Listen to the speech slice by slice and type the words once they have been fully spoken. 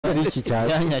iki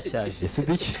cyanya cyaje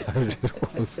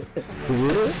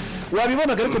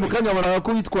wabibonaga ariko mukanya abona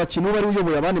ko witwa Kinuba ari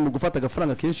uyoboye abandi mu gufata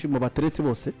agafaranga kenshi mu baterete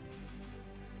bose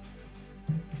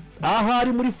aha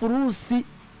ari muri furusi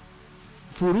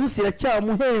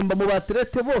iracyamuhemba mu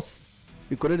baterete bose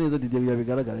bikore neza Didier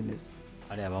bigaragara neza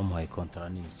ari abamuhaye kontra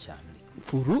nini cyane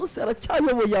furusi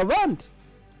aracyayoboye abandi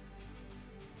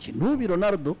Kinubi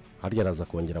Ronaldo harya araza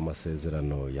kongera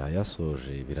amasezerano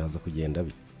yayasoje biraza kugenda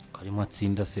karimo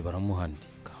atsinda se baramuhandi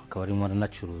akaba arimo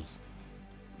aranacuruza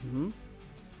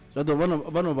rado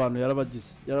bano bantu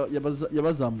yarabagize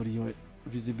yabazamuriye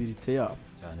visibility yabo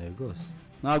cyane rwose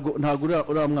ntago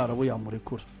uri mwarabu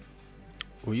yamurekura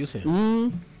uyu se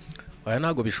aya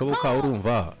ntago bishoboka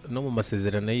urumva no mu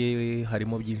masezerano ye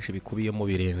harimo byinshi bikubiyemo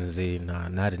birenze na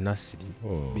Nasiri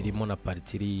birimo na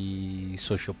partiri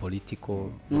social political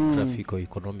traffico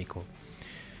economico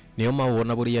niyo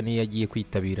mabona buriya ni yagiye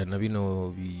kwitabira na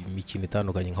bino mikino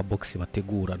itandukanye nka box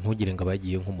bategura ntugire ngo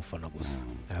abagiye nk'umufana gusa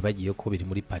abagiye ko biri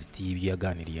muri parti y'ibyo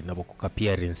yaganiriye nabo ku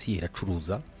appearance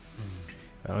iracuruza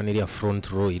iriya front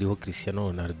row iriho Cristiano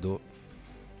Ronaldo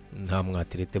nta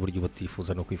mwaterete buryo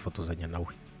batifuza no kwifotozanya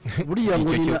nawe buriya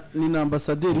ngo ni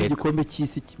ambassadeur y'igikombe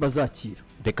cy'isi bazakira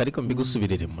reka ariko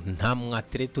mbigusubireremo nta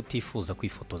mwaterete utifuza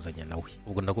kwifotozanya nawe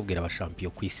ubwo ndakubwira abashampiyo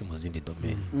ku isi mu zindi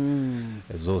domaine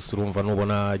zose urumva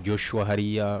nubona Joshua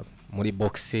hariya muri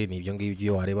boxe ni ibyo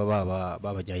ngibyo wareba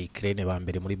babajya Ukraine ba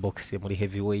mbere muri boxe muri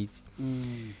heavyweight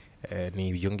ni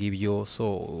ibyo ngibyo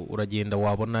so uragenda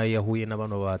wabona yahuye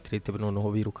n'abantu ba atlete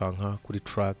noneho birukanka kuri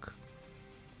track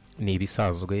ni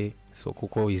ibisanzwe so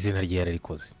kuko izina rye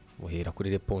yararikoze uhera kuri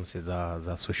response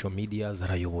za social media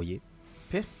zarayoboye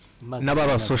pe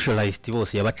n'ababa socialist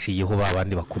bose yabaciyeho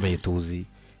babandi bakomeye tuzi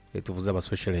tuvuze aba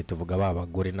socialist tuvuga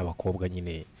babagore n'abakobwa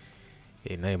nyine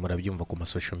naye murabyumva ku ma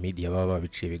social media baba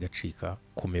babiciye bigacika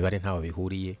ku mibare ntawe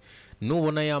bihuriye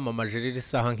nubona yamamaje rero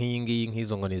isaha nk'iyingiyi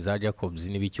nk'izo ngo ni za Jacobs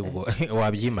n'ibiki ubwo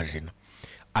wabyimagina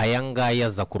aya ngaya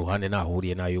za ku ruhande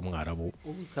nahuriye nayo umwarabu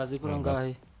ubikaze kuri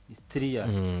ngahe Istria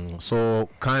so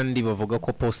kandi bavuga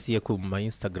ko post ye ku ma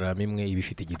Instagram imwe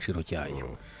ibifite igiciro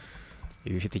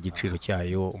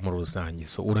cyayo mu rusange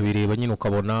so urabireba nyine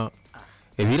ukabona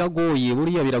biragoye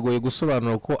buriya biragoye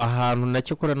gusobanura ko ahantu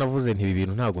nacyo kora navuze nti ibi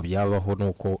bintu ntago byabaho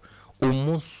nuko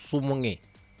umunsi umwe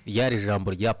yari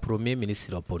jambo rya premier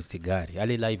ministre wa Portugal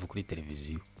ari live kuri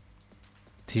televiziyo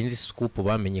sinzi scoop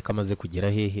bamenye kamaze kugera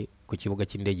hehe ku kibuga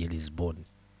cy'indege Lisbon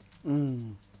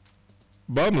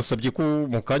bamusabye ko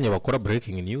mu kanya bakora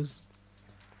breaking news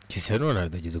Cristiano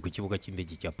Ronaldo ageze ku kibuga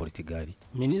cy'indege cya Portugal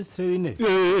ministre w'ine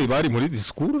bari muri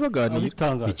discours baganira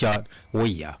icya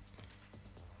oya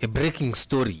a breaking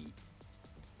story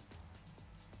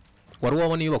wari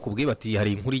wabona iyo bakubwiye bati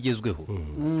hari inkuru igezweho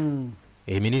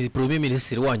premier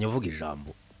ministre wanyu avuga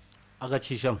ijambo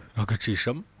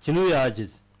agacishamo kintu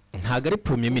yageze ntago ari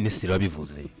premier ministre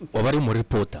wabivuze wabari mu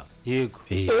reporter yego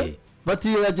bati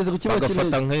yageze ku kibuga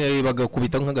cy'indege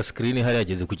bagakubita nk'aga screen hari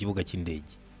yageze ku kibuga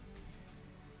cy'indege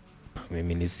premier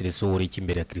ministre sori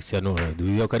cy'imbere ya Cristiano Ronaldo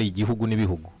yo kari igihugu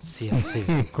n'ibihugu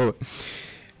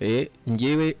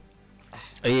ngewe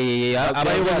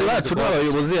abayobozi bacu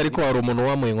n'abayobozi ariko hari umuntu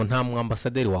wamuye ngo nta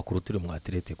mwambasaderi wakurutira mu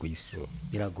atlete ku isi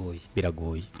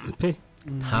biragoye pe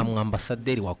nta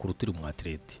mwambasaderi wakurutira mu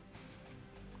atlete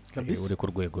uri ku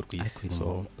rwego rw'isi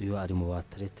so iyo ari mu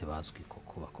atlete bazwi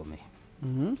koko bakomeye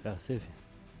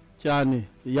cyane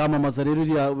yamamaza rero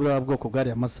uriya bwoko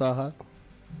bwari amasaha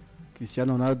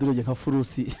Cristiano Ronaldo urege nka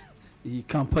furusi iyi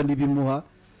company bimuha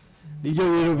nibyo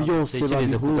rero byose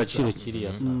babihuza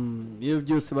iyo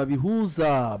byose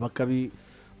babihuza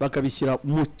bakabishyira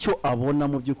mu cyo abona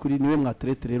mu by'ukuri niwe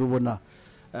mwaterete rero ubona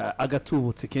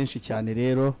agatubutse kenshi cyane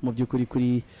rero mu by'ukuri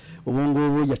kuri ubu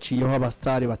ngubu yaciyeho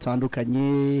abastari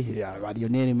batandukanye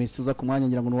Lionel Messi uza ku mwanya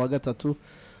ngira ngo ni wa gatatu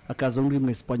akaza muri mu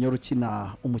Espanyol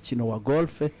ukina umukino wa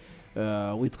golf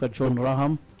witwa John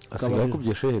Raham asigaye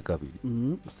akubyeshehe kabiri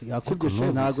asigaye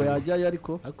akubyeshehe ntago yajyayo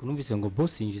ariko numvise ngo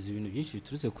boss yinjiza ibintu byinshi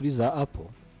biturutse kuri za Apple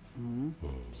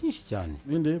byinshi cyane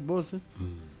binde boss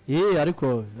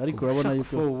ariko urabona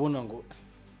yuko ubona ngo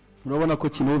urabona ko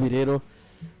Kinubi rero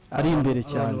ari imbere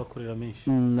cyane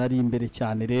ari imbere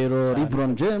cyane rero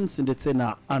LeBron James ndetse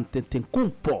na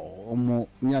Antetokounmpo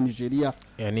umunyanigeriya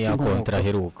ni ya kontra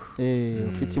heruka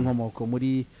ufite inkomoko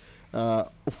muri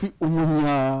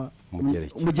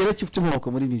umugereki ufite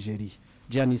inkomoko muri Nigeria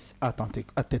Giannis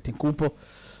Antetokounmpo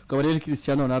akaba rero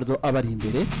Cristiano Ronaldo abari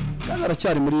imbere kandi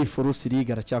aracyari muri Forus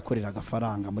League aracyakorera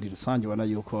agafaranga muri rusange ubona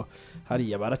yuko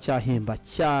hariya baracyahemba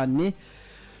cyane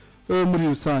muri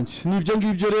rusange nibyo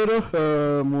ngibyo rero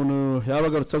umuntu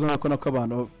yabagarutse nko nako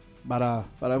abantu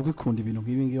barabwikunda ibintu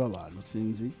nk'ibi ngibi abantu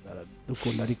sinzi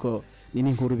baradukunda ariko ni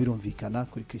n'inkuru birumvikana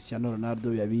kuri Cristiano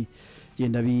Ronaldo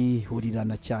yabigenda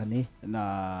bihurirana cyane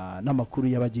n'amakuru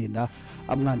y'abagenda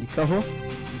amwandikaho.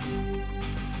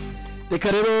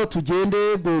 Reka rero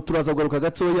tugende turaza kugaruka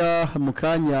gatoya mu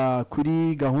kanya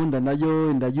kuri gahunda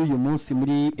nayo y'uyu munsi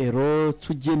muri ero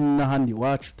tujye n'ahandi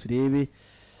wacu turebe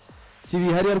si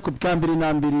bihari ariko bwa mbere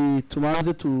na mbere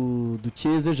tubanze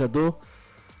dukeze Jado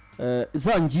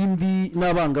za ngimbi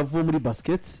n'abangavu muri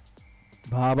basket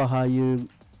babahaye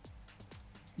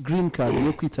green card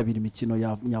yo kwitabira imikino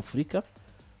ya Nyafurika.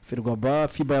 Ferwaba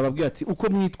FIBA yababwiye ati uko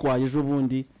mwitwaye ejo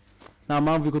bundi nta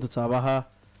mpamvu yuko tutabaha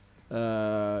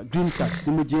green card,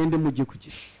 nimugende mujye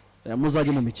kugira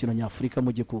muzajye mu mikino Nyafurika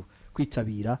mujye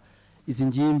kwitabira izi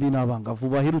ngimbi n'abangavu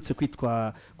baherutse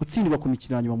gutsindwa ku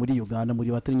mikino ya nyuma muri Uganda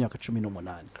muri batari imyaka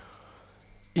 18.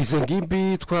 izi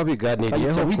ngimbi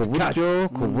twabiganiriyeho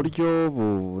ku buryo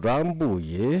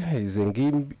burambuye.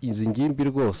 izi ngimbi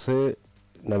rwose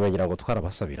namenyera ngo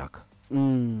twarabasabiraga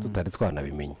tutari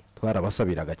twanabimenya,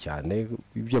 twarabasabiraga cyane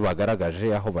ibyo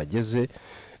bagaragaje aho bageze,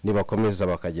 nibakomeza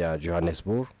bakajya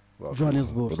Johannesburg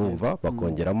urumva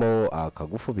bakongeramo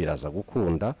akagufu biraza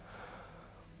gukunda.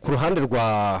 Ku ruhande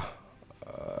rwa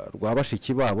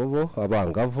bashiki babo bo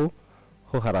abangavu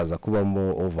ho haraza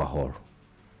kubamo overhaul.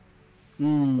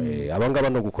 Abangaba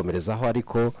no gukomerezaho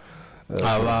ariko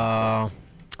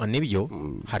nibyo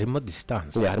harimo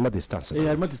distance harimo distance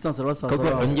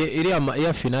arabasaza nge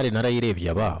iriya finale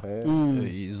narayirebye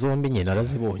zombi nye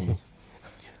narazibonye.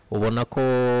 ubona ko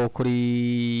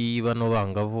kuri bano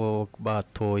bangavu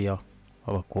batoya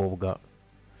abakobwa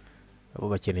abo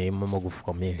bakeneyemo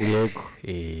amagufa menshi. Yego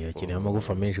bakeneye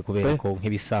amagufa menshi kubera ko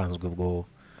nk'ibisanzwe bwo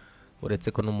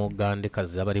uretse ko n'umugande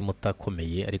kazi aba ari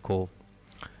mutakomeye, ariko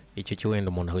icyo cyo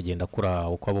wenda umuntu agenda kura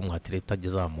uko abo mwatereta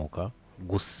azamuka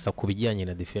gusa ku bijyanye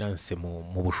na difference mu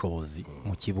bushobozi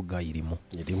mu kibuga irimo.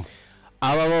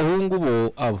 Aba bahungu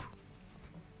bo abo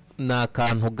na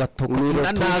kantu gato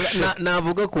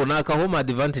navuga ko naka home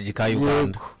advantage ka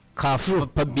Uganda ka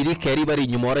public yari bari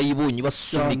inyuma warayibunye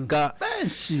basunika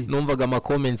benshi. Numvaga ama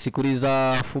comments kuri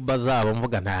za fuba zabo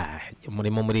mvuga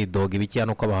murimo muri dog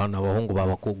ibikiyano ko abahungu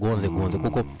babakugonze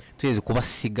kuko tuzi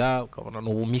kubasiga ukabona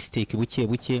no mistake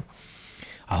buke.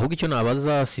 Ahubwo icyo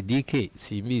nabaza Sidike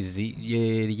simbizi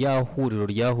ryahuriro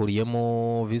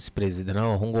ryahuriyemo vice president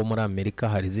n'abahungu bo muri Amerika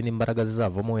hari zini imbaraga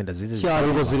zizavamo wenda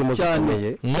zirimo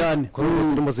zikomeye cyane ko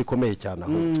zirimo zikomeye cyane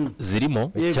aho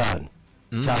zirimo cyane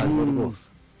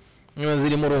rwose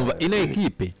zirimo urumva ino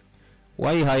ekipe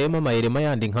wayihayemo amayirema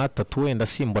yandi nka 3 wenda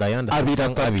simbura yandi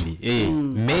abiri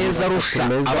meza rusha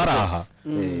abaraha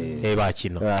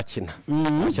bakina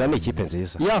ni ikipe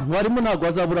nziza barimo ntago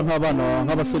bazabura nk'abana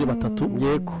nk'abasore batatu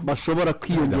yego bashobora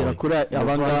kwiyongera kuri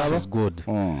abangaba.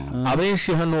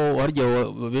 Abenshi hano warya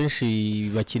benshi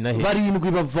bakina he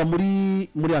barindwi bava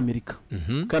muri Amerika,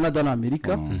 Canada na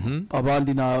Amerika.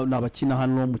 Abandi n'abakina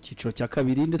hano mu cyiciro cya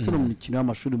kabiri ndetse no mu mikino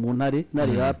y'amashuri mu ntare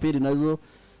raperi nazo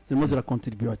zirimo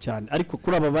zirakontribuwa cyane, ariko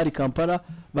kuri aba bari Kampala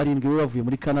barindwi bavuye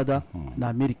muri Canada na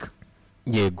Amerika.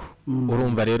 Yego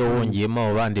urumva rero wongiyemo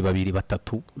abo bandi babiri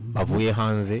batatu bavuye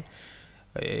hanze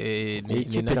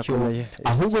ni nacyo.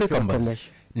 Ahubwo reka mbaze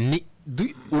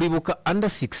uribuka under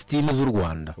 16 z'u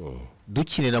Rwanda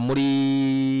dukinira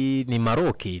muri ni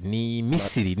Maroc ni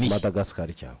Misiri ni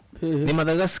Madagascar cyangwa ni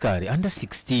Madagascar under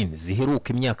 16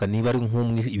 ziheruka imyaka niba ari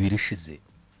nk'umwe ibiri ishize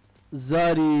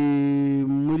zari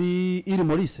muri iri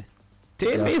Maurice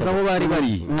temeza aho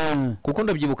bari kuko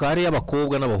ndabyibuka hari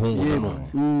y'abakobwa n'abahungu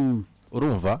nanone.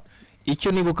 Urumva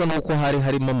icyo nibuka nuko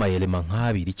harimo amayelema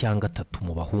nk'abiri cyangwa 3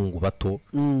 mu bahungu bato.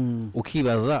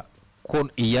 Ukibaza ko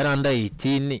iyaranda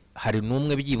 18 hari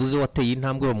numwe byibuze wateye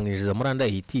intambwe bamwijeza muri anda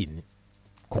 18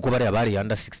 kuko bari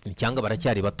under 16 cyangwa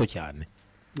baracyari bato cyane.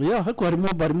 Ariko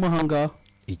barimo hanga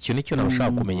icyo nicyo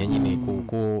nabashaka kumenya nyine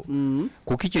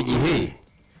kuko icyo gihe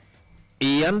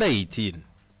iyanda 18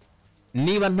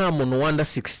 niba nta muntu wanda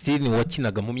 16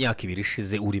 wakinaga mu myaka ibiri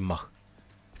ishize urima,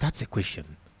 that's a question.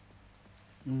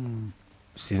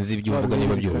 Sinzi ibyo uvuga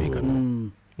niba byumvikana.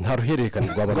 Nta ruhererekane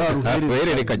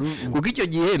rwabaruhererekanye kuko icyo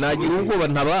gihe nagira ubwoba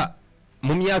ntaba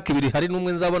mu myaka ibiri hari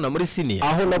numwe nzabona muri senior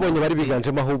aho nabonye bari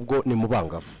biganjemo ahubwo ni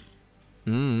mubangavu.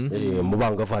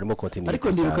 Mubangavu harimo continuity.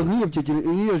 Ariko ndibuka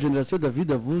nk'iyo generation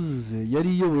David avuze yari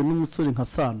iyobowe n'umusore nka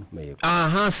Sano.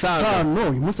 Sano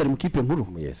uyu munsi ari mu kipe nkuru.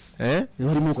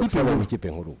 Ari mu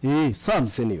kipe nkuru. Sano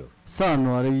senior.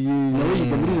 Sano ari nawe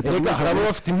yiga muri leta. Reka harabo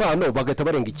bafite impano bagahita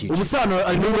barenga icyiciro. Umusano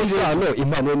ari muri Sano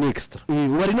impano ni extra.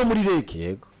 Wari no muri reke.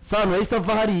 Yego. Sano yahise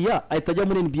ava hariya ahita ajya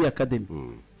muri NBA Academy.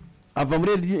 Ava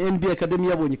muri NBA Academy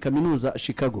yabonye kaminuza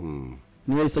Chicago.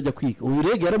 niyo yahise ajya kwiga ubu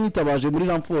rege yaramwitabaje muri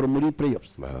ramforo muri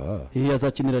playoffs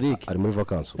azakinira rege ari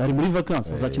muri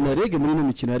vacances azakinira rege muri ino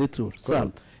mikino ya retour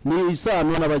Sano ni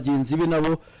Sano na bagenzi be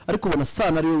nabo ariko ubona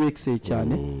Sano ariwe wexeye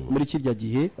cyane muri kirya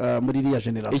gihe muri iriya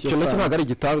generation icyo nacyo ntabwo ari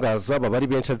igitangaza baba ari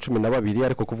benshi 12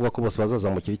 ariko kuvuga ko bose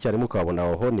bazazamukira icyarimwe ukabona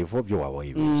aho nivo byo wabo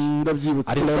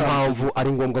ndabyibutse ari nayo mpamvu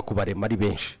ari ngombwa kubarema ari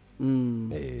benshi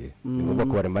ni ngombwa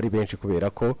kubarema ari benshi kubera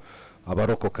ko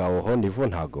abarokoka aho nivo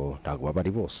ntago baba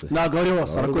ari bose ntago ari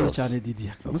bose arakoze cyane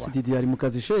Didier musi Didier ari mu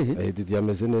kazi shehe Didier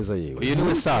ameze neza yewe uyu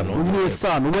niwe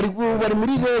Sano bari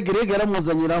muri rege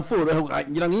yaramuzanye ramforo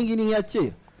ngira nkingi ni ya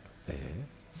kera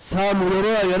Sano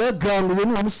yaraganguye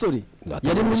n'umusore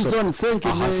yari muri zone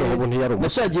 5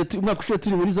 nashagiye umwaka ushize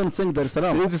turi muri zone 5 Dar es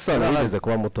Salaam sinzi Sano yigeze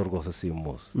kuba muto rwose si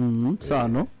umunsi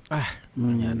Sano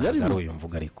yari uyu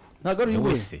mvuga ariko ntago ari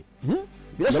wese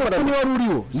birashoboka ko wari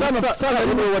uriwo Sano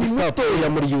ari we wari mutoya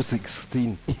muri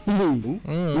U16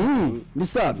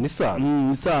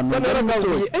 ni Sano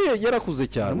yarakuze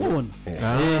cyane mubona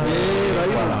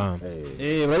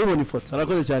baribona ifoto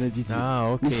arakoze cyane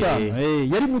Didier ni Sano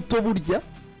yari muto burya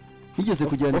yigeze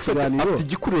kujyana ikiganiro afite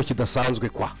igikuriro kidasanzwe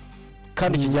kwa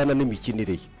kandi kijyana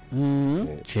n'imikinire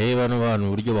ye bano bantu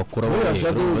uburyo bakora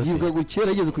yiga gukera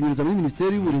yigeze kunyuriza muri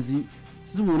minisiteri y'uburezi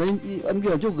z'umuntu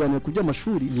ambwira byo kuganira ku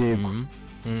by'amashuri yego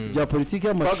bya politiki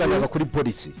y'amashuri baganiraga kuri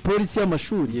polisi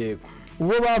y'amashuri yego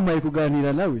uwo bamaye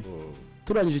kuganira nawe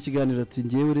turangije ikiganiro ati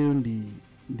ngewe rero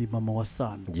ndi mama wa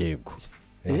Sano yego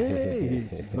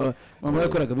mama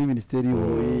yakoraga muri minisiteri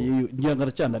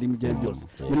y'inganda cyane ari mu gihe byose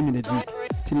muri Mineduc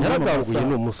yaraganguye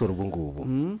n'umusore ubu ngubu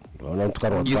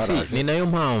ni nayo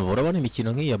mpamvu urabona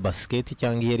imikino nk'iya basket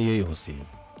cyangwa iyo ariyo yose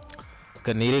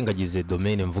kanirengagize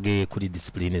domaine mvuge kuri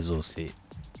discipline zose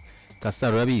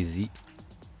Kasaro urabizi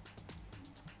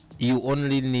you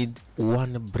only need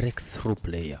one breakthrough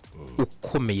player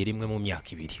ukomeye rimwe mu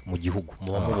myaka 2 mu gihugu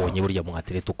muba mubonye burya mu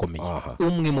atlete ukomeye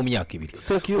umwe mu myaka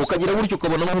 2 ukagira buryo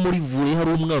ukabona nko muri volley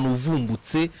hari umwana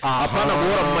uvumbutse apana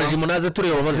guhora mu majimunaze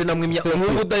tureba amazina amwe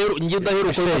ngiye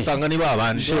daheruka usanga ni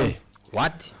babanje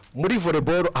what muri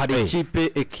volleyball hari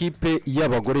ekipe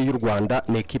y'abagore y'u Rwanda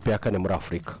ni ekipe ya 4 muri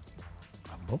Afrika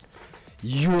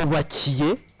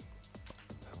yubakiye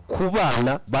ku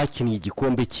bana bakiniye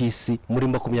igikombe cy'isi muri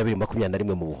 2021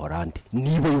 mu Buholandi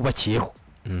nibo yubakiyeho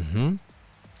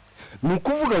ni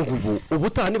ukuvuga ngo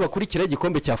ubutaha nibakurikira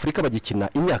igikombe cya Afrika bagikina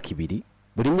imyaka 2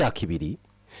 buri myaka 2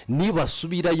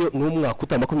 nibasubirayo n'umwaka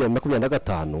uta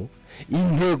 2025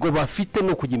 intego bafite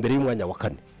no kujya imbere y'umwanya wa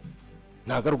 4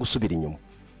 ntago ari gusubira inyuma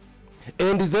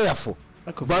and therefore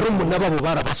barumuna babo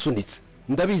barabasunitse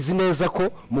ndabizi neza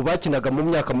ko mu bakinaga mu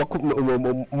myaka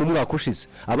mu mwaka ushize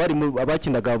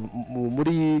abakinaga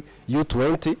muri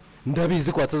U20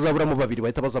 ndabizi ko batazabura mu babiri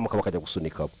bahita bazamuka bakajya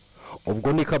gusunika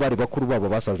ubwo niko bari bakuru babo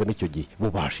basanze n'icyo gihe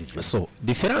bubashize so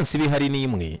difference bihari ni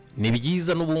imwe ni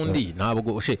byiza n'ubundi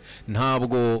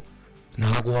ntabwo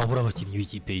wabura abakinnyi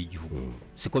b'ikipe y'igihugu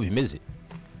siko bimeze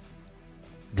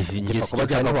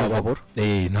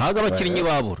ntago abakinnyi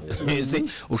babura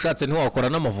ushatse ntiwakora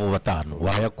n'amavubi 5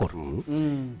 wayakora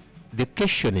the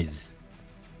question is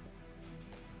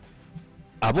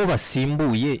abo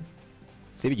basimbuye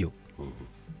sibyo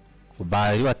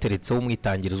bari bateretseho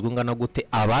umwitangirizwa ungana gute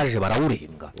abaje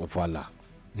barawurenga voilà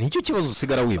nicyo kibazo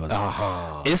usigara wibaza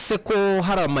ese ko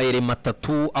hari amayere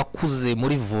 3 akuze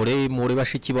muri volley muri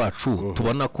bashiki bacu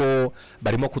tubona ko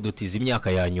barimo kudutiza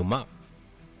imyaka ya nyuma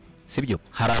sibyo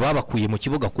hari ababakuye mu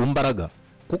kibuga ku mbaraga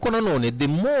kuko nanone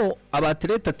demo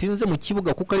abatlete atinze mu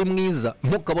kibuga kuko ari mwiza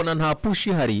mukabona nta push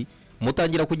ihari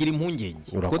mutangira kugira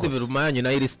impungenge ko development yanyu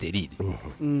na iri sterile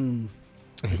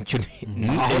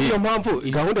iyo mpamvu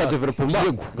gahunda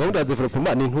ya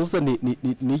development ni ntuza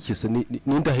ni ikise ni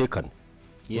indahekana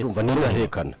urumva ni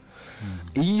indahekana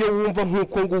iyo wumva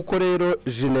nk'uko nguko rero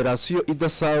generation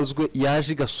idasanzwe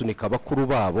yaje gasunika abakuru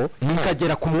babo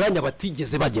ikagera ku mwanya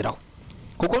batigeze bageraho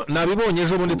kuko nabibonye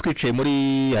ejo bundi twicaye muri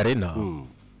arena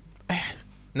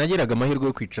nageraga amahirwe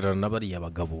yo kwicarana n'abari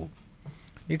abagabo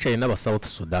nicaye n'aba South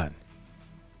Sudan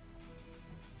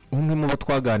umwe mu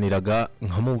batwaganiraga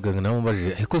nkamubwira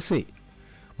namubajije eko se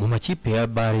mu makipe ya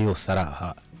bare yose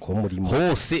araha ko muri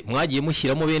hose mwagiye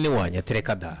mushyiramo bene wanya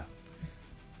tereka da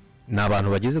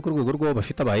n'abantu bageze ku rwego rwo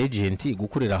bafite aba agent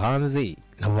gukurira hanze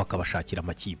nabo bakabashakira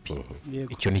amakipe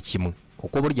icyo ni kimwe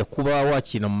kuko burya kuba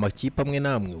wakina mu makipe amwe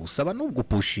namwe usaba no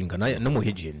gupushinga no mu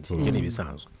agent ibyo ni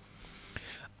bisanzwe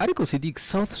ariko Sidik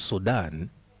South Sudan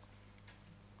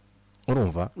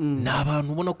urumva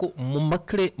n'abantu ubona ko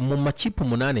mu makipe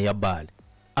 8 ya bale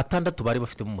 6 bari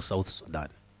bafite mu South Sudan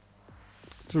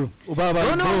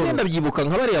noneho ngenda byibuka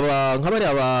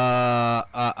nk'abariya ba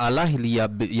Al-Ahly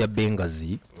ya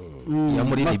Benghazi ya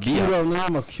muri Libya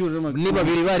ni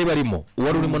babiri bari barimo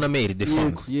uwari urimo na Mail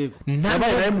Defense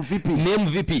n'abaye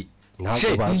MVP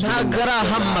ntabwo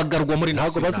arahamagarwa muri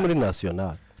ntabwo bazi muri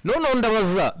national noneho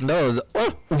ndabaza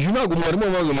uyu ntabwo umwarimu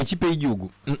wabaga mu ikipe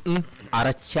y'igihugu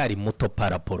aracyari muto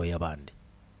paraporo y'abandi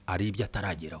ari ibyo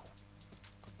atarageraho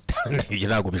ibyo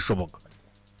ntabwo bishoboka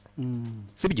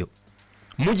sibyo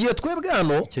mu gihe twebwe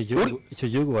hano icyo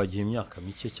gihugu bagiye imyaka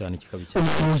mike cyane kikaba cyane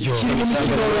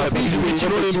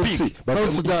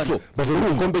bava mu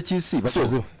gikombe cy'isi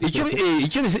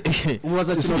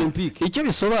icyo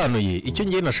bisobanuye icyo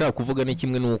ngiye nashaka kuvuga ni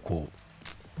kimwe nuko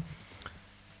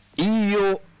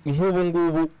iyo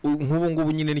nk'ubu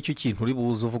ngubu nyine nicyo kintu uri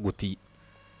buze uvuga uti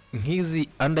nk'izi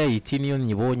under 18 niyo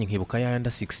nyibonye nkibuka ya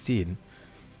under 16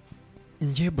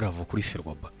 ngiye bravo kuri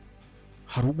Ferwaba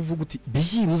hari uvuga uti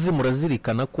byibuze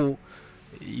murazirikana ko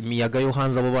imiyaga yo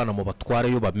hanze abo bana mu batwara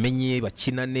yo bamenye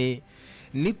bakinane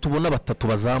nitubona batatu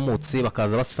bazamutse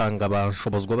bakaza basanga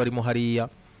banshobozwa barimo hariya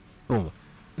urumva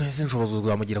nese nshobozwa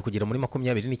zamugira kugera muri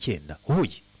 29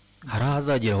 huye hari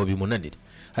azagera aho bimunanire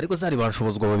ariko zari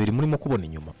banshobozwa babiri murimo kubona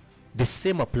inyuma the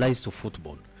same applies to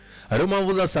football ariyo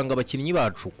mpamvu uzasanga abakinnyi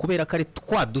bacu kubera ko ari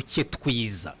twaduke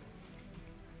twiza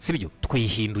sibyo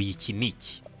twihinduye iki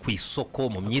niki ku isoko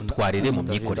mu myitwarire mu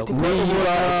myikorere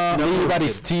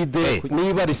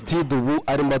niba Aristide ubu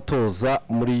arimo atoza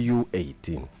muri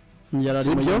U18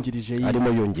 arimo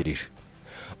yungirije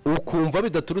ukumva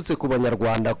bidaturutse ku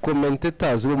banyarwanda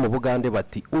commentators bo mu Bugande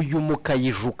bati uyu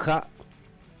mukayijuka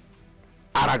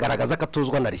aragaragaza ko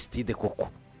atozwa na Aristide koko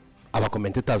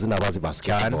abakomentators n'abazi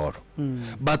basketball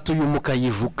batuye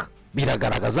mukayijuka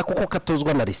biragaragaza koko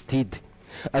katozwa na Aristide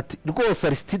ati rwose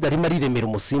Aristide arimo ariremera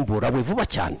umusimbura we vuba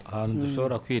cyane ahantu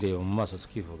dushobora kwireba mu maso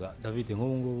tukivuga David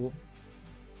nk'ubu ngubu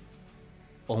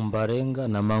Ombarenga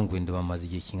na Mangwende bamaze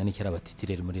igihe kingana iki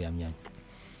abatitirere muri ya myanya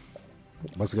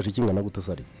basigaje kingana gute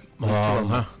sari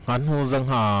nka ntuza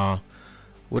nka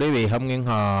urebeye hamwe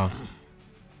nka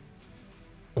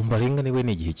Ombarenga niwe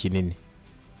ni igihe kinini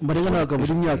Ombarenga ntabwo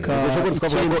muri myaka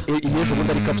iyejo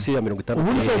bundi ari kapsi ya 50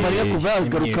 ubundi se Ombarenga kuva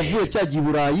agaruka vuye cyagiye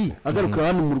Burayi agaruka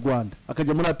hano mu Rwanda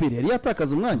akajya muri APR yari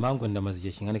yatakaza umwanya Mangwende amaze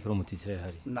igihe kingana iki umutitirere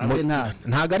hari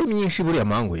ntago ari myinshi buriya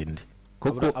Mangwende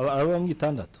koko aba mu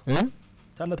 6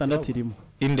 6 irimo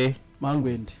inde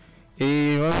Mangwende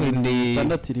Mangwende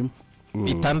 6 irimo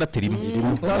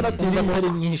 6 irimo ari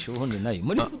myinshi ubundi nayo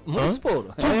muri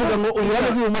sport tuvuga ngo uruhande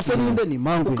rw'ibumoso n'inde ni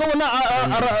Mangwende ukabona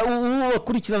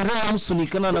ubakurikirana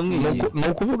ntamusunika nanamwiye ni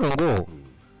ukuvuga ngo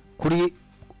kuri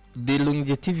the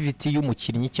longevity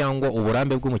y'umukinnyi cyangwa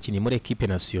uburambe bw'umukinnyi muri equipe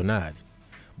nationale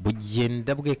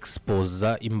bugenda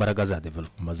bwexposa imbaraga za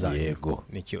development zayo yego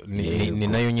ni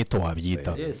nayo nyito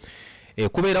wabyita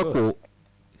kubera ko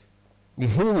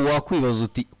nk'ubu wakwibaza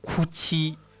uti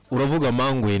kuki uravuga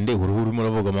Mangwende urimo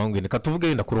uravuga Mangwende katuvuge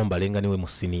yenda kuromba renga niwe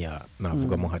musiniya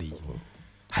navugamo hariya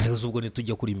hariho ubwo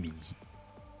nitujya kuri migi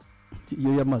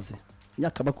iyo yamaze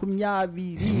myaka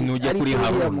 20 nujya kuri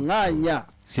habo mwanya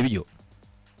sibyo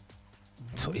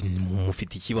so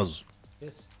mufite ikibazo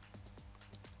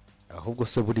ahubwo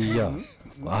se buriya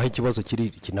aho ikibazo kiri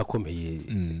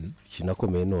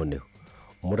kinakomeye noneho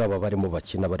muri aba barimo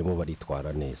bakina barimo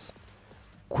baritwara neza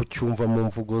kucyumva mu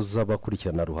mvugo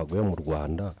z'abakurikirana ruhago yo mu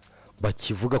Rwanda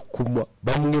bakivuga kuma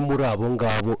bamwe muri abo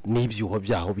ngabo n'ibyuho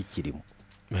byaho bikirimo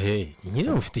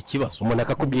nyine ufite ikibazo umuntu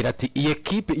akakubwira ati iyi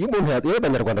equipe iyo umuntu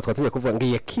y'abanyarwanda twatangiye kuvuga ngo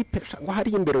iyi equipe ngo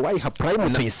hari imbere wayiha prime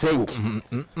tuyisenge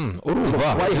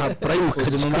urumva wayiha prime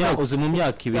uzi mu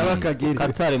myaka 2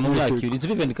 Qatar mu myaka 2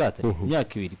 driven Qatar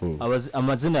myaka 2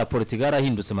 amazina ya Portugal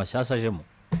ahindutse mashyashya ajemo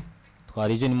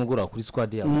twarije nimugura kuri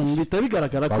squad yabo bita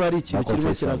bigaragara ko ari ikintu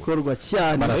kirimo kirakorwa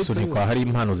cyane barasunikwa hari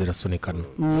impano zirasunikana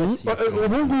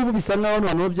ubu ngubu bisa naho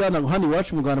none byana hano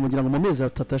iwacu mu Rwanda mugira ngo mu mezi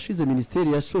 3 ashize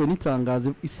ministeri yashoye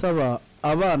n'itangazo isaba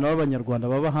abana b'abanyarwanda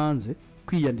baba hanze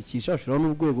kwiyandikisha bashiraho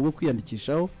n'ubwego bwo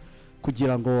kwiyandikishaho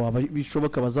kugira ngo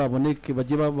bishoboka bazaboneke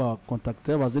bajye baba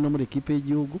contacter baze no muri equipe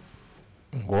y'igihugu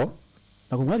ngo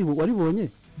nako mwari waribonye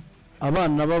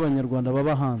abana b'abanyarwanda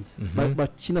baba hanze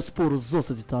bakina siporo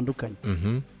zose zitandukanye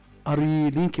ari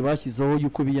link bashyizeho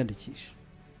yuko biyandikisha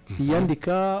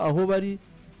biyandika aho bari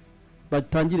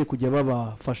batangire kujya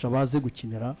babafasha baze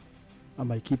gukinira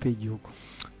ama equipe y'igihugu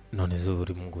none zo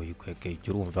buri ngo yukweke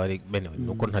urumva ari bene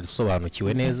nuko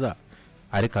ntarisobanukiwe neza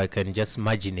ariko I can just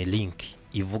imagine a link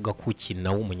ivuga ko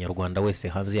ukina w'umunyarwanda wese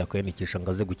hanze yakwiyandikisha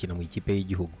ngaze gukina mu ikipe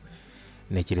y'igihugu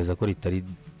nekereza ko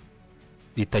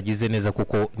ritagize neza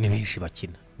kuko ni benshi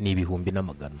bakina ni ibihumbi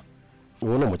n'amagana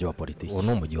uwo ni umujyi wa politiki, uwo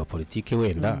ni umujyi wa politiki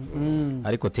wenda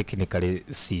ariko tekinikali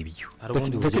si ibyo.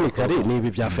 tekinikali ni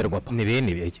ibi bya ferwapa, ni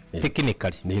bene ibyo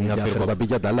tekinikali ni ibya ferwapa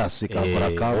bijya Dallas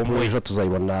ikakora kampu, ejo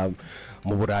tuzayibona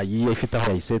mu Burayi ifite aho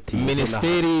yayiseti.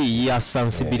 minisiteri ya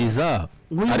sensibiliza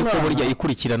ariko burya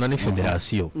ikurikirana ni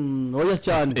federasiyo oya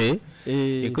cyane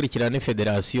ikurikirana ni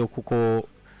federasiyo, kuko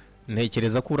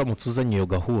ntekereza ko uramutse uzanye iyo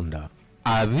gahunda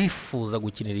abifuza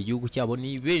gukinira igihugu cyabo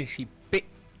ni benshi pe,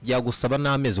 byagusaba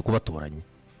n'amezi kubatoranya.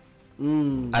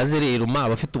 aze rero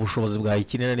abafite ubushobozi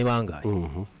bwayikinira ni bangahe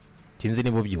tinzi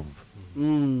nibo byumva.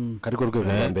 Kariko rwego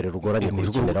rwa mbere rugoranye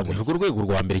gukinira, ni rwo rwego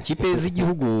rwa mbere ikipe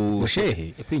z'igihugu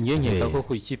shehe. Nkeka ko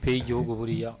ku ikipe y'igihugu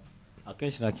buriya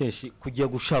akenshi na kenshi kujya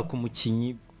gushaka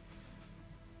umukinnyi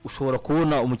ushobora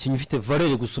kubona umukinnyi ufite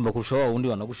valeur gusumba kurusha wa wundi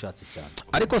wanagushatse cyane.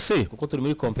 Ariko se kuko turi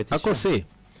muri competition, ariko se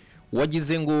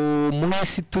wagize ngo mu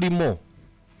isi turimo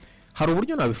hari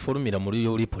uburyo nabiforumira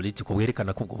muri politiko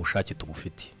bwerekana ko ubwo bushake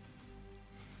tubufite,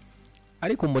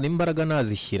 ariko mbona imbaraga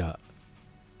nazishyira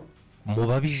mu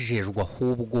babijejwe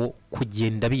ahubwo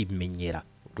kugenda bimenyera.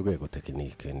 urwego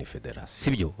tekinike ni federasiyo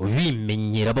sibyo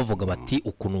bimenyera bavuga bati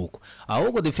uku nuko,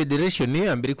 ahubwo the federation ni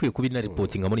yambere kwiye kuba ina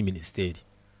reporting muri ministeri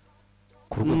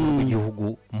ku rwego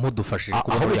rw'igihugu mudufashije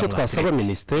kuba aho icyo twasaba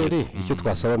ministeri, icyo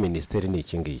twasaba ministeri ni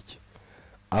iki ngiki,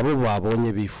 abo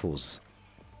babonye bifuza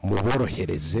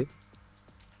muborohereze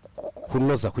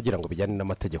kunoza kugira ngo bijyane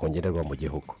n'amategeko ngenderwa mu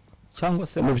gihugu, cyangwa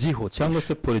se mu byihuta, cyangwa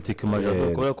se politiki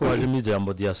majoro, kubera ko haje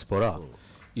n'ijambo diaspora.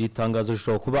 Iri tangazo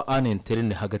rishobora kuba an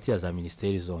interne hagati ya za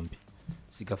ministeri zombi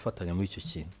zigafatanya muri icyo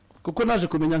kintu, kuko naje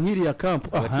kumenya nk'iri ya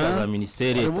camp hagati ya za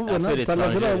ministeri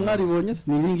tangazo mwaribonye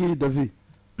ni ngiri David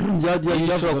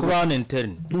byashobora kuba an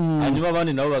interne, hanyuma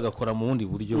abandi nabo bagakora mu bundi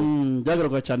buryo.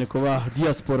 Byagaragara cyane kuba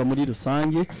diaspora muri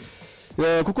rusange,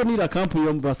 kuko nira camp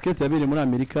yo basket yabereye muri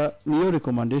Amerika niyo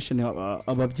recommendation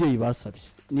ababyeyi basabye,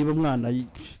 niba umwana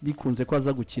bikunze ko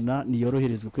aza gukina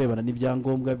niyoroherezwe kurebana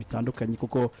n'ibyangombwa bitandukanye,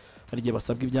 kuko hari igihe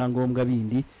basabwa ibyangombwa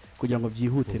bindi kugira ngo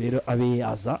byihute rero abe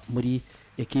yaza muri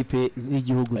ekipe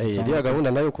z'igihugu zitandukanye. Iriya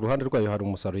gahunda nayo ku ruhande rwayo hari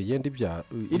umusaruro igenda ibya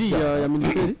iriya ya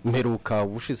ministeri mperuka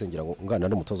bushize ngira ngo ngana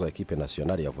n'umutoza wa ekipe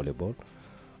nationale ya volleyball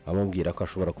amubwira ko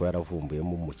ashobora kuba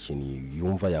yaravumbuyemo umukinnyi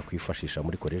yumva yakwifashisha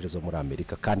muri koleje zo muri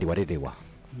Amerika kandi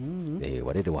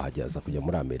warerewa hajyaza kujya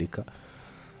muri Amerika.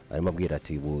 Arimo abwira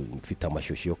ati mfite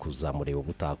amashyushyu yo kuzamureba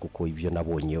ubutaha, kuko ibyo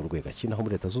nabonye urwego akinaho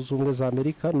muri Leta Zunze Ubumwe za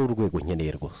Amerika n'urwego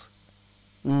nkeneye rwose.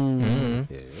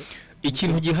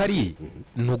 Ikintu gihari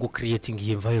ni ugucreating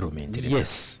environment,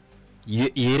 yes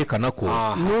yerekana ko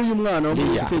n'uyu mwana wo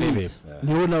muri tennis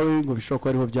niho nawe ngo bishobora ko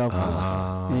ariho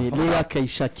byavuye Leya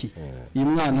Kayishaki. Uyu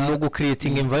mwana no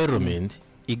gucreating environment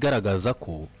igaragaza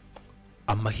ko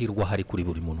amahirwe ahari kuri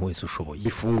buri muntu wese ushoboye,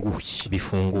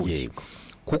 bifunguye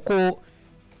kuko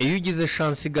iyo ugize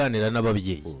chance iganira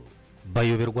n'ababyeyi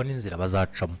bayoberwa n'inzira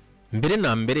bazacamo. Mbere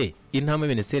na mbere intambwe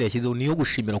minisiteri yashyizeho niyo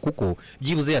gushimira, kuko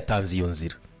byibuze yatanze iyo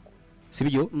nzira,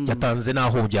 sibyo yatanze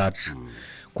naho byaca.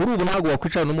 Kuri ubu ntabwo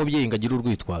wakwicara n'umubyeyi ngo agire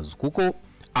urwitwazo, kuko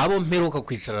abo mperuka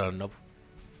kwicarana nabo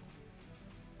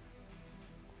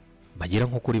bagira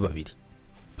nko kuri babiri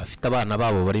bafite abana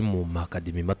babo bari mu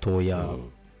makademi matoya,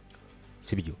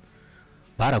 sibyo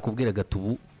barakubwiraga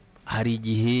tubu hari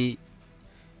igihe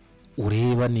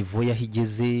ureba nivo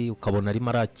yahigeze ukabona arimo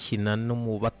arakina no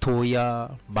mu batoya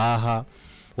baha,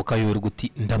 ukayoberwa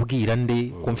uti ndabwira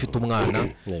nde ko mfite umwana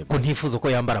ko ntifuza ko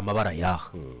yambara amabara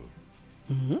yaha,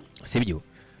 sibyo.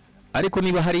 Ariko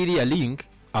niba hari iriya link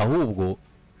ahubwo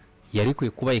yari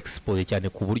kwiye kuba expose cyane,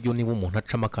 ku buryo niba umuntu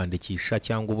acama akandikisha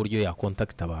cyangwa uburyo ya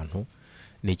contact abantu,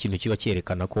 ni ikintu kiba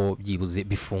cyerekana ko byibuze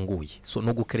bifunguye. So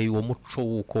no gukereye uwo muco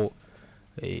wuko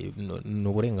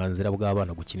n'uburenganzira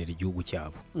bw'abana gukinira igihugu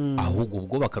cyabo, ahubwo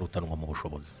ubwo bakarutanwa mu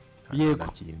bushobozi. Yego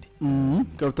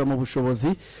karuta mu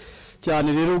bushobozi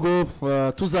cyane. Rero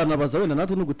ubwo tuzanabaza wenda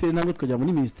natwe no gutera intambwe tukajya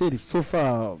muri ministeri,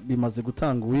 sofa bimaze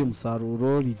gutanga uyu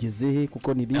musaruro bigeze he,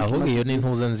 kuko ni aho iyo ni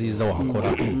ntuza nziza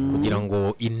wakora kugira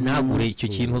ngo inagure icyo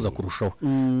kintu uza kurushaho,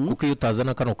 kuko iyo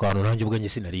utazana kano kantu nanjye ubwanjye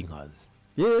sinari nkazi.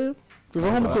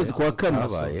 tuva mu kwezi kwa kane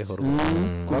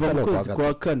kuva mu kwezi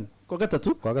kwa kane kwa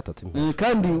gatatu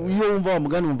kandi iyo wumva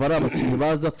mugani wumva ari abakinnyi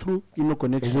baza through ino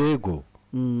connection. Yego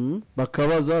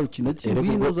bakabaza ukina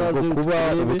kimwe zaze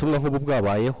kuba ubutumwa nk'ubu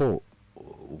bwabayeho,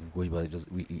 ubwo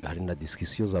hari na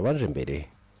discussion zabanje mbere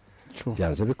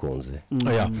byanze bikunze.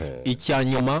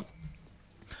 Icyanyuma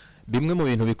bimwe mu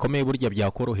bintu bikomeye burya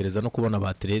byakorohereza no kubona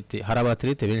abatlete. Hari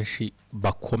abatlete benshi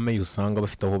bakomeye usanga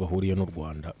bafite aho bahuriye n'u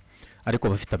Rwanda, ariko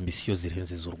bafite ambisiyo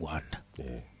zirenze z'u Rwanda.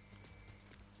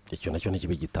 Icyo nacyo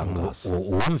n'ikibi gitangaza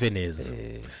uwumve neza,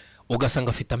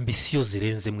 ugasanga afite ambisiyo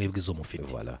zirenze mwebwe izo mufite.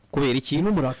 Kubera iki?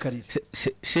 n'umurakarire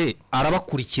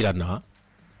arabakurikirana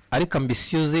ariko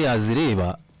ambisiyo ze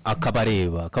yazireba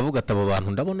akabareba akavuga ati aba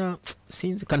bantu ndabona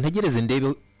sinzi kantegereze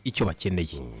ndebe icyo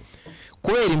bakeneye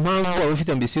kubera impamvu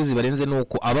abafite ambisiyo zibarenze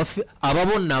nuko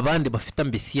ababona abandi bafite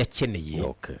ambisiyo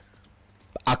akeneye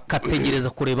akategereza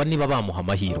kureba niba bamuha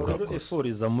amahirwe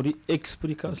eforiza muri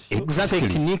explication Exactly.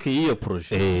 technique y'iyo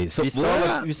projet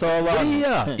bisaba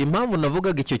abantu impamvu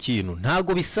navugaga icyo kintu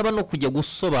ntago bisaba no kujya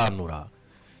gusobanura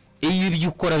iyo ibyo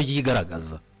ukora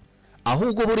byigaragaza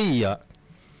ahubwo buriya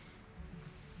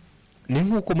ni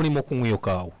nk'uko murimo kunywa iyo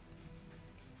kawa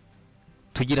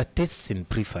tugira tastes and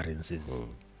preferences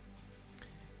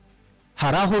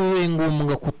hari aho bibe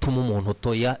ngombwa gutuma umuntu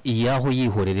utoya iyaho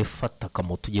yihorere fata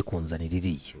akamoto ujye kunzanira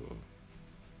iriya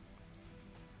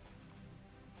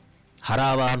hari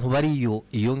abantu bariyo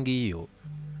iyo ngiyo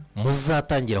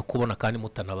muzatangira kubona kandi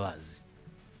mutanabazi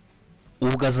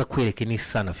ubwo aza kwereka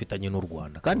n'isano afitanye n'u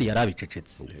Rwanda kandi yari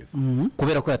abicecetse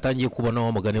kubera ko yatangiye kubona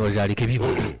wa mugani wa Jarike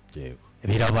bibona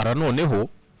birabara noneho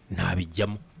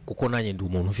ntabijyamo kuko nanjye ndi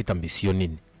umuntu ufite ambisiyo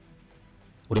nini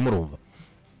urimo urumva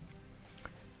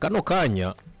kano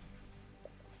kanya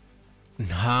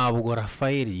ntabwo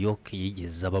Rafael Yoke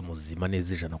yigeze aba muzima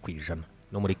neza 100%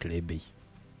 no muri club ye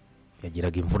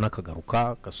yagiraga imvuna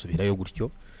akagaruka gasubirayo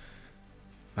gutyo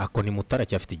ako ni mutara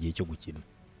cyafite igihe cyo gukina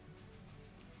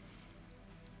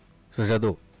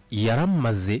Sajado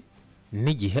yaramaze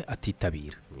n'igihe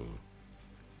atitabira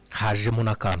hajemo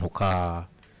n'akantu ka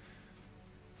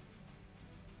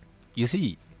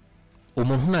yisi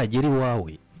umuntu nagera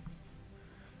iwawe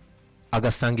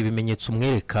agasanga ibimenyetso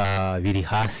umwereka biri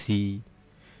hasi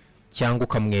cyangwa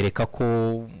ukamwereka ko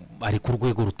ari ku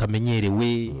rwego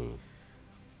rutamenyerewe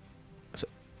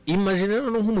imagine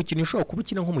rero nk'umukino ushobora kuba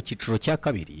ukina nko mu cyiciro cya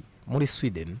kabiri muri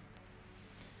Sweden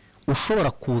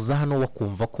ushobora kuza hano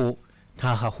wakumva ko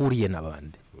ntahahuriye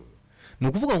n'abandi ni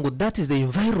ukuvuga ngo that is the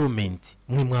environment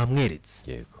mwe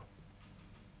mwamweretse yego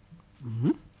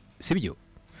sibyo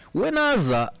we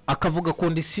naza akavuga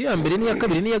kondisiyo ya mbere n'iya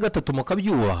kabiri n'iya gatatu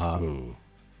mukabyubaha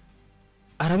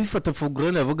arabifata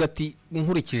fugurane avuga ati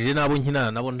nkurikije nabo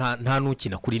nkinana nabo nta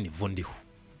nukina kuri nivo ndiho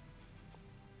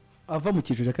ava mu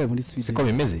cyiciro cya kabiri muri Sweden siko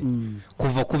bimeze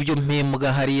kuva ku byo mpembwa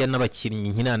hariya n'abakinnyi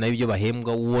nkinana ibyo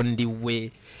bahembwa wundi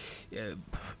we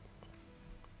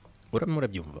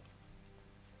murabyumva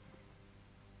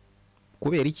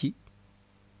kubera iki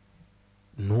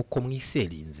nuko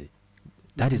mwiserinze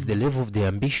that is the level of the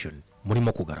ambition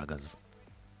murimo kugaragaza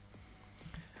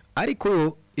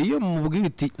ariko iyo mubwiye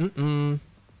uti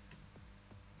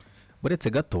buretse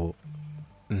gato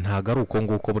ntago ari uko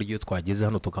nguko buryo twageze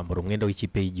hano tukambara umwenda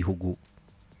w'ikipe y'igihugu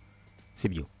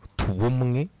sibyo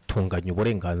tubumwe tunganya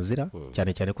uburenganzira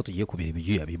cyane cyane ko tugiye kubira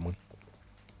ibyuya bimwe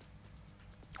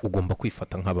ugomba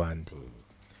kwifata nk'abandi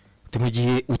mu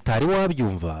gihe utari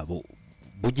wabyumva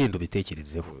bugenda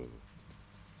ubitekerezeho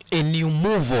and you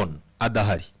move on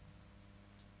adahari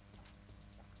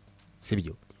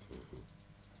sibyo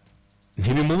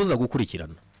ntibimubuza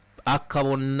gukurikirana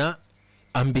akabona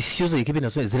ambisiyo za Ikipe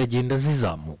nazo ziragenda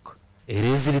zizamuka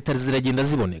resultat ziragenda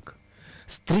ziboneka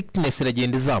strictness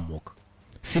iragenda izamuka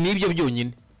si nibyo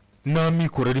byonyine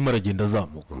n'amikoro arimo aragenda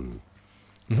azamuka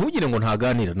ntugire ngo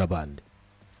ntaganira n'abandi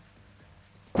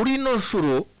kuri ino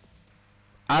nshuro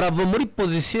arava muri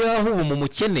pozisiyo y'aho ubu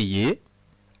mumukeneye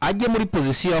ajye muri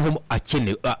pozisiyo y'aho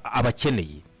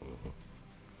abakeneye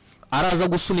araza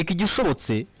gusunika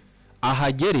igishobotse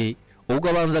ahagere ubwo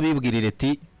abanza bibwirire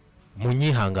ati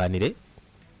munyihanganire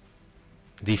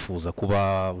ndifuza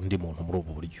kuba undi muntu muri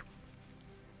ubu buryo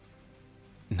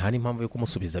nta n'impamvu yo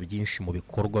kumusubiza byinshi mu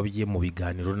bikorwa bye mu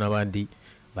biganiro n'abandi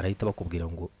barahita bakubwira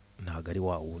ngo ntago ari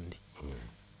wa wundi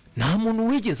nta muntu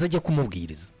wigeze ajya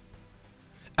kumubwiriza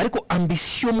ariko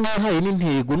ambisiyo mwahaye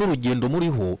n'intego n'urugendo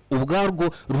muriho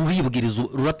ubwarwo ruribwiriza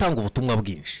ruratanga ubutumwa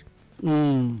bwinshi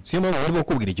siyo mpamvu barimo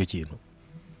kubwira icyo kintu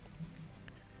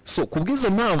so kubwizo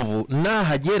mpamvu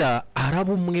nahagera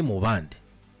araba umwe mu bandi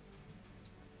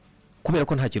kubera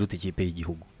ko nta kiruta ikipe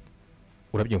y'igihugu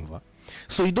urabyumva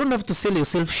so you don't have to sell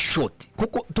yourself short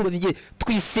kuko tubagiye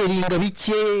twiseringa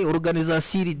bike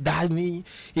organisation idani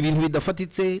ibintu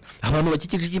bidafatitse abantu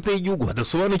bakikije ikipe y'igihugu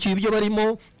badasobanukiye ibyo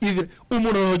barimo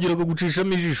umuntu ahageraga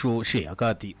gucishamo ijisho she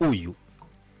akati uyu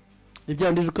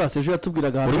ibyandije ukase ejo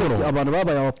yatubwiraga abantu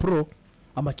babaye aba pro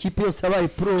amakipe yose yabaye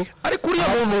pro ariko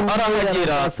uriya muntu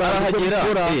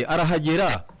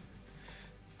arahagera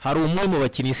hari umwe mu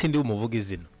bakinnyi sindi umuvuga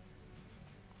izina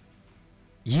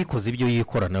yikoze ibyo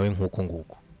yikora nawe nk'uko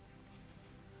nguko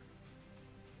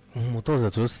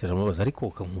umutoza turosera amabaza ariko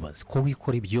ukamubaza ko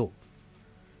wikora ibyo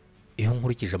iyo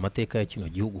nkurikije amateka ya kino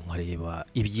gihugu nkareba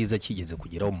ibyiza kigeze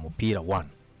kugeraho mu mupira 1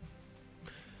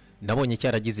 nabonye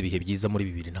cyaragize ibihe byiza muri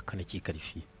 2004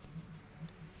 cyikarifiye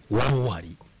wari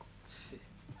uhari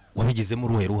wabigizemo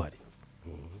uruhe ruhare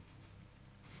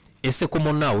ese ko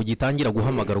mo nawe ugitangira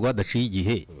guhamagarwa hadaciye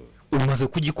igihe umaze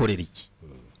kugikorera iki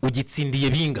ugitsindiye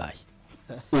bingahe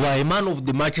ubaye man of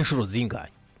the match inshuro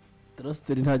zingahe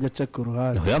Trusteri ntajya aca ku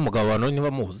ruhande ya mugabo abantu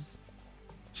ntibamuzi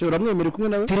shobora mwemere kumwe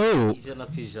nawe rero ijana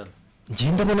ku ijana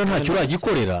njye ndabona ntacyo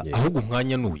uragikorera ahubwo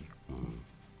umwanya n'uyu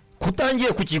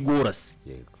kutangiye kukigora se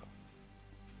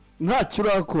ntacyo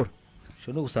urakora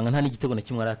ushobora no gusanga nta n'igitego na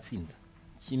kimwe aratsinda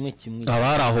kimwe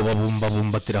abari aho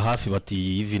babumbatira hafi bati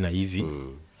ivi na ivi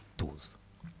tuza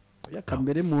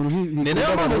yakambere mu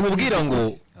rero bamubwira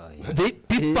ngo the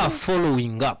people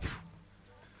following up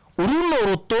uruno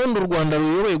rutondo u Rwanda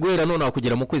ruyoboye guhera none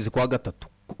kugera mu kwezi kwa gatatu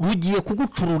rugiye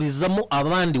kugucururizamo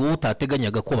abandi wowe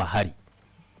utateganyaga ko bahari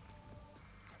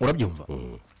urabyumva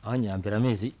aho nyambere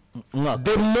amezi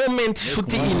the moment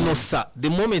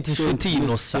shuti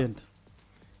inosa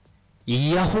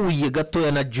yahuye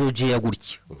gatoya na George ya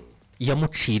gutya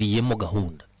yamuciriyemo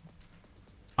gahunda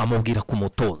amubwira ku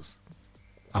mutoza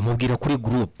amubwira kuri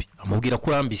groupe amubwira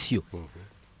kuri ambition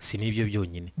si nibyo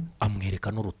byonyine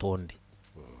amwereka n'urutonde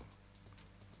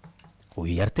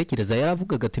uyu yaratekereza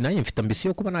yaravugaga ati naye mfite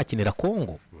ambition kuba nakinira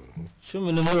Kongo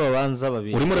 11 babanza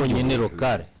babiri urimo nyine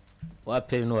lokale wa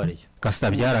peri no wariyo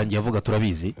Kasita byarangiye avuga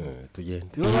turabizi tugende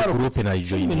iyi groupe na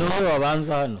join no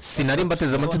babanza hano sinari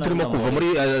mbateze amatwi turimo kuva muri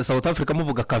South Africa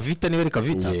muvuga Kavita niwe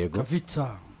Kavita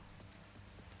Kavita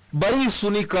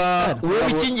barisunika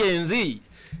wowe ikingenzi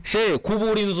she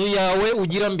kubura inzu yawe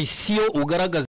ugira ambisiyo ugaragaza